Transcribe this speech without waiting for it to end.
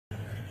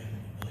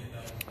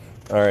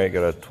Alright,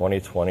 got a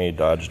 2020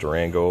 Dodge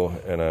Durango,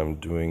 and I'm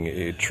doing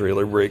a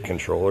trailer brake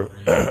controller.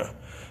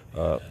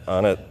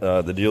 On it,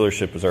 the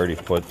dealership has already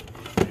put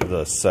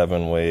the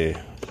 7-way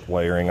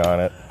wiring on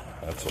it.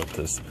 That's what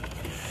this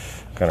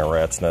kind of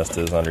rat's nest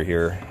is under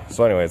here.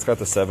 So anyway, it's got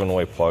the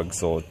 7-way plug,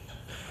 so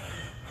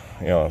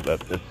you know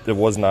that it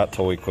was not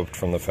tow equipped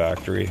from the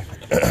factory.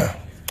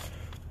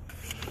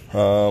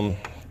 So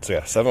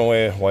yeah,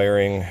 7-way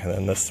wiring, and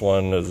then this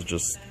one is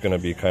just going to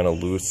be kind of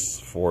loose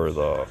for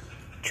the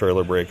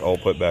trailer brake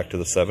output back to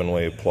the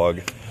 7-way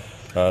plug.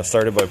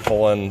 Started by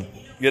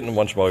getting a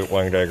bunch of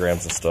wiring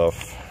diagrams and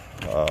stuff.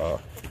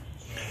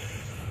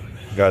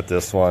 Got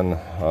this one,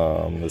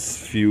 this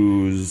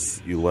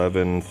fuse,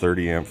 11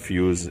 30 amp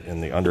fuse in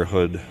the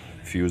underhood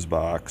fuse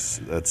box.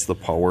 That's the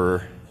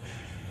power.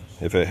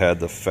 If it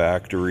had the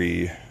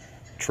factory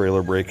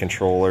trailer brake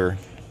controller,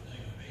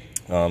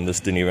 this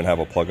didn't even have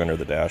a plug under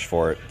the dash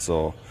for it.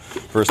 So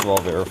first of all,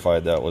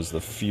 verified that was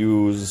the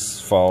fuse,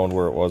 found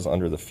where it was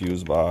under the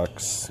fuse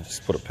box.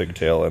 Just put a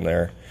pigtail in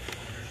there,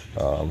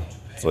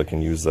 so I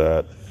can use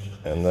that.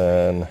 And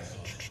then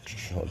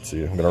let's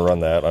see, I'm gonna run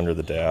that under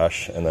the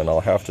dash, and then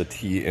I'll have to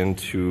tee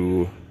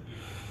into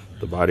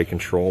the body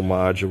control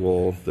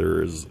module.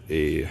 There's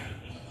a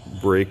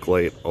brake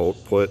light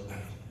output,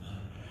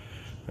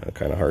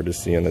 kind of hard to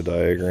see in the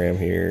diagram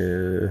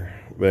here,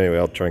 but anyway,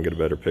 I'll try and get a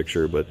better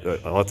picture. But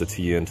I'll have to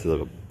tee into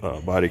the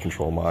body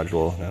control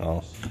module, and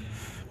I'll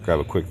grab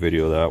a quick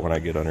video of that when I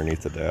get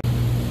underneath the dash.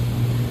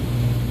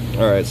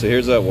 Alright, so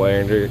here's that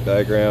wiring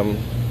diagram.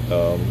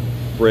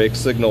 Brake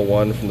signal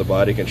 1 from the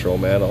body control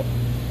module.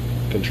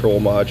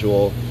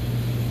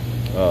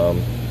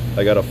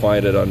 I gotta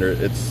find it under,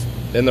 it's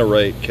in the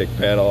right kick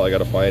panel. I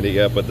gotta find it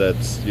yet, but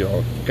that's, you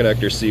know,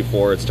 connector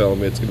C4, it's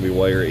telling me it's gonna be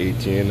wire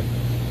 18.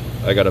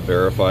 I gotta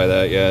verify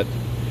that yet,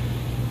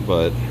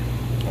 but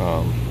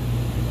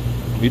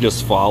you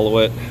just follow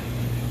it.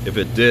 If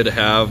it did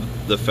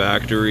have the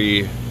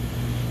factory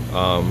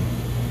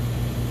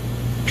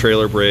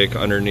trailer brake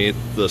underneath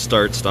the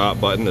start stop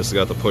button, this has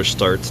got the push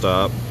start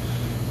stop,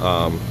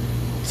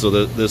 so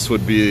this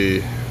would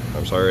be,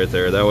 I'm sorry, right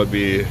there, that would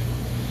be,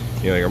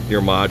 you know,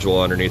 your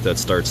module underneath that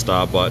start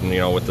stop button, you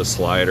know, with the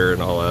slider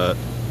and all that.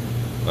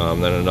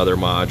 Then another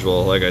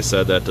module. Like I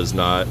said, that does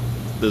not,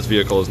 this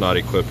vehicle is not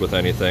equipped with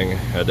anything.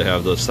 Had to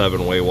have the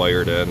 7-way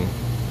wired in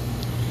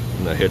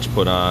and the hitch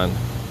put on.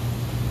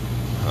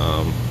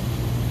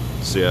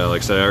 So yeah,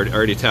 like I said, I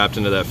already tapped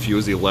into that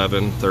fuse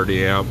 11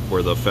 30 amp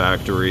where the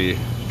factory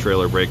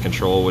trailer brake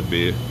control would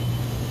be.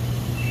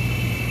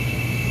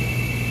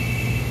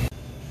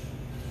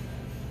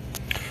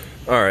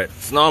 Alright,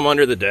 so now I'm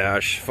under the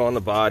dash, found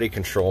the body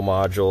control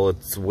module.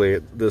 It's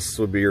this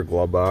would be your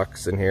glove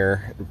box in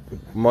here.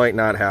 Might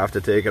not have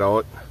to take it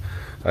out.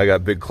 I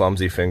got big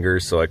clumsy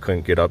fingers, so I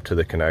couldn't get up to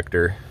the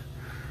connector.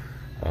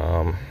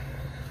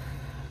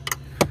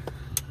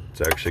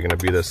 It's actually going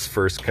to be this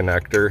first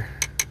connector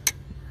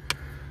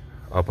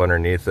up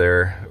underneath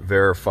there.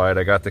 Verified,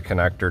 I got the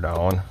connector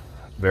down.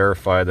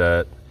 Verified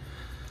that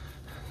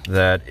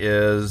that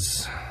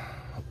is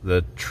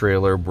the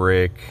trailer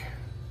brake,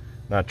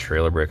 not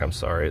trailer brake, I'm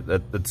sorry.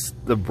 That's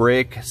the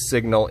brake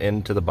signal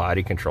into the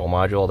body control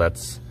module.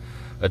 That's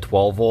a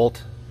 12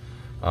 volt.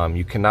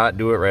 You cannot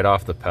do it right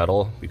off the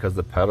pedal because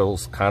the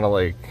pedal's kind of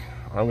like,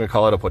 I'm gonna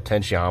call it a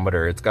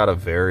potentiometer. It's got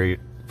a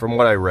from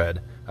what I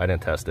read, I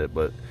didn't test it,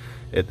 but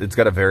it's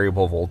got a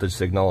variable voltage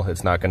signal.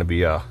 It's not gonna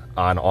be a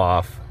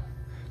on-off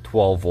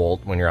 12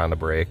 volt when you're on the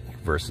brake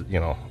versus, you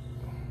know,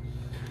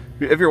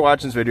 if you're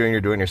watching this video and you're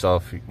doing it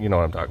yourself, you know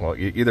what I'm talking about.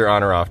 Either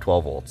on or off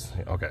 12 volts.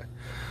 Okay.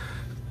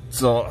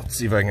 So let's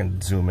see if I can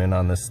zoom in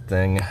on this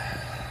thing.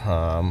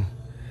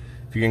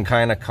 If you can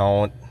kind of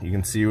count, you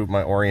can see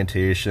my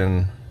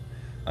orientation.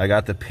 I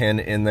got the pin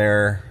in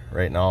there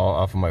right now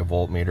off of my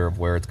voltmeter of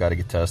where it's got to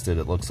get tested.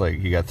 It looks like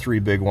you got 3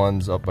 big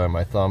ones up by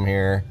my thumb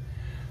here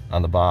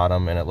on the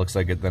bottom, and it looks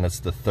like then it's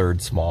the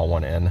 3rd small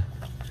one in.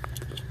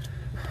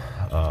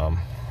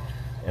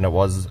 And it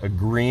was a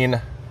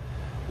green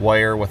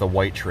wire with a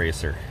white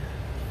tracer.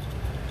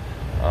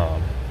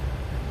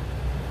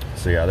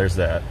 So yeah, there's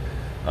that.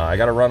 I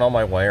got to run all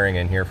my wiring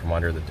in here from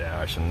under the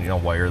dash and, you know,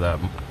 wire that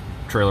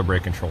trailer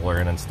brake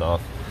controller in and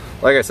stuff.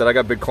 Like I said, I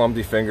got big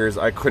clumsy fingers.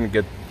 I couldn't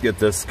get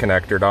this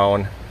connector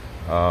down.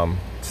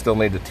 Still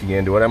need to tee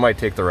into it. I might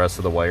take the rest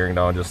of the wiring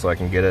down just so I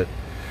can get it,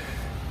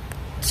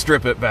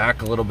 strip it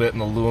back a little bit in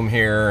the loom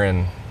here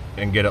and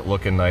get it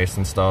looking nice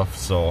and stuff.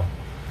 So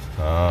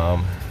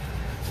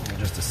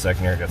just a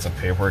second here, I got some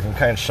paperwork and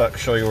kind of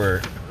show you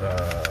where,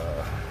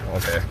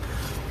 okay.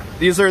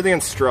 These are the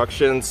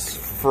instructions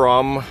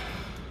from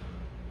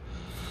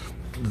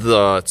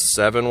the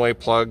 7-way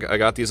plug. I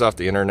got these off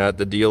the internet.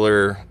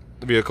 The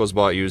vehicle's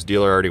bought used,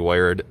 dealer already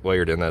wired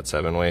in that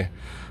 7-way.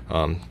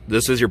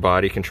 This is your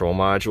body control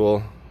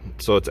module.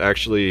 So it's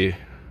actually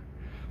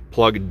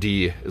plug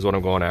D is what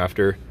I'm going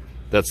after.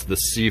 That's the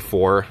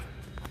C4.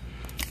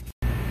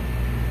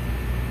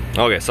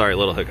 Okay, sorry, a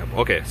little hiccup.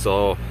 Okay,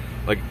 so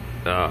like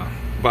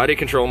body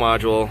control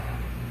module,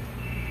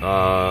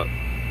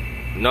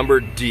 number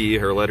D,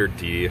 or letter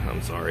D,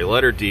 I'm sorry,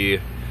 letter D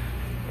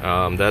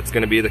That's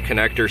going to be the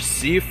connector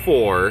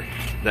C4.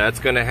 That's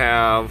going to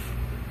have,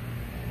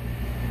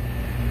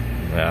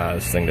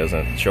 this thing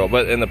doesn't show,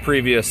 but in the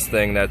previous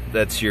thing,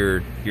 that's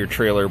your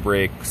trailer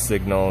brake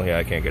signal. Yeah,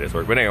 I can't get it to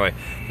work, but anyway,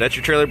 that's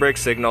your trailer brake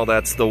signal.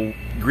 That's the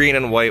green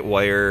and white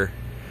wire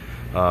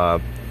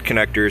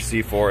connector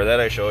C4 that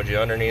I showed you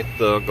underneath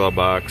the glove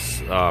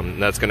box.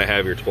 That's going to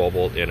have your 12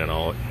 volt in and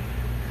out.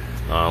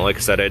 Like I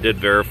said, I did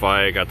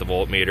verify. I got the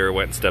voltmeter,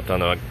 went and stepped on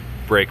the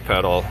brake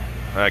pedal.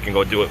 I can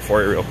go do it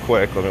for you real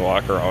quick. Let me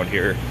walk around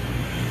here.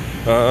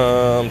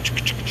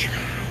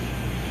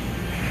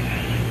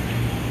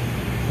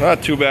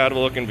 Not too bad of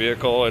a looking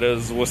vehicle. It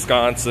is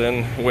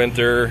Wisconsin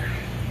winter.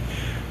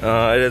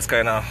 It is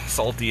kind of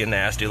salty and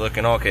nasty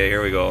looking. Okay,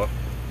 here we go.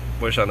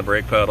 Push on the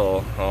brake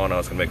pedal. Oh no,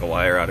 it's gonna make a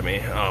wire out of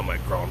me. Oh, my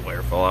ground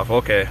wire fell off.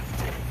 Okay,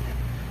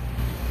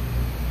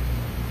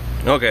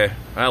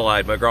 I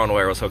lied. My ground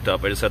wire was hooked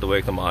up. I just had to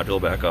wake the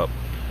module back up.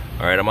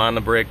 All right, I'm on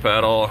the brake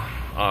pedal,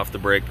 off the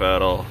brake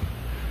pedal.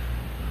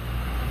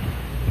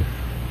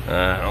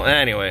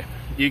 Anyway,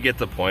 you get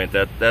the point.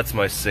 That's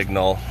my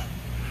signal.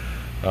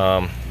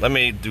 Let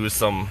me do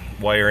some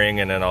wiring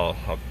and then I'll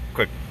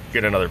quick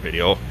get another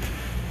video.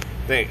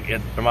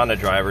 I'm on the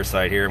driver's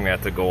side here. I'm gonna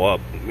have to go up,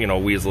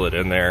 weasel it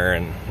in there,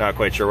 and not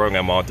quite sure where I'm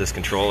gonna mount this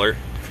controller.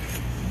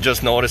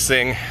 Just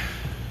noticing,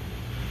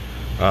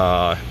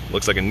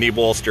 looks like a knee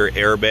bolster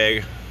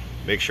airbag.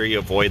 Make sure you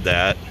avoid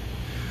that.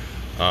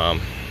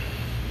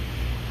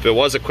 If it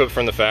was equipped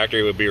from the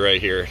factory, it would be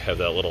right here. Have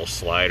that little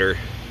slider.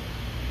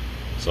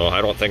 So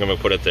I don't think I'm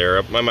gonna put it there.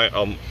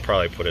 I'll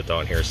probably put it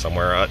down here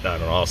somewhere. I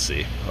don't know. I'll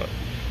see. I'll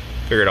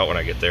figure it out when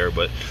I get there.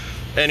 But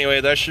anyway,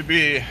 that should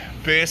be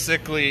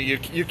basically.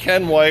 You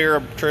can wire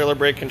a trailer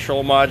brake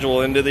control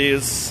module into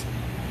these.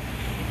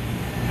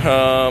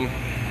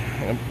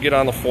 Get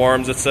on the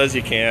forums. It says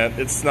you can't.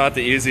 It's not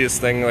the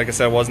easiest thing. Like I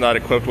said, I was not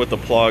equipped with the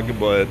plug,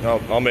 but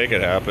I'll make it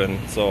happen.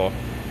 So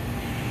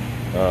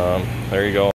there you go.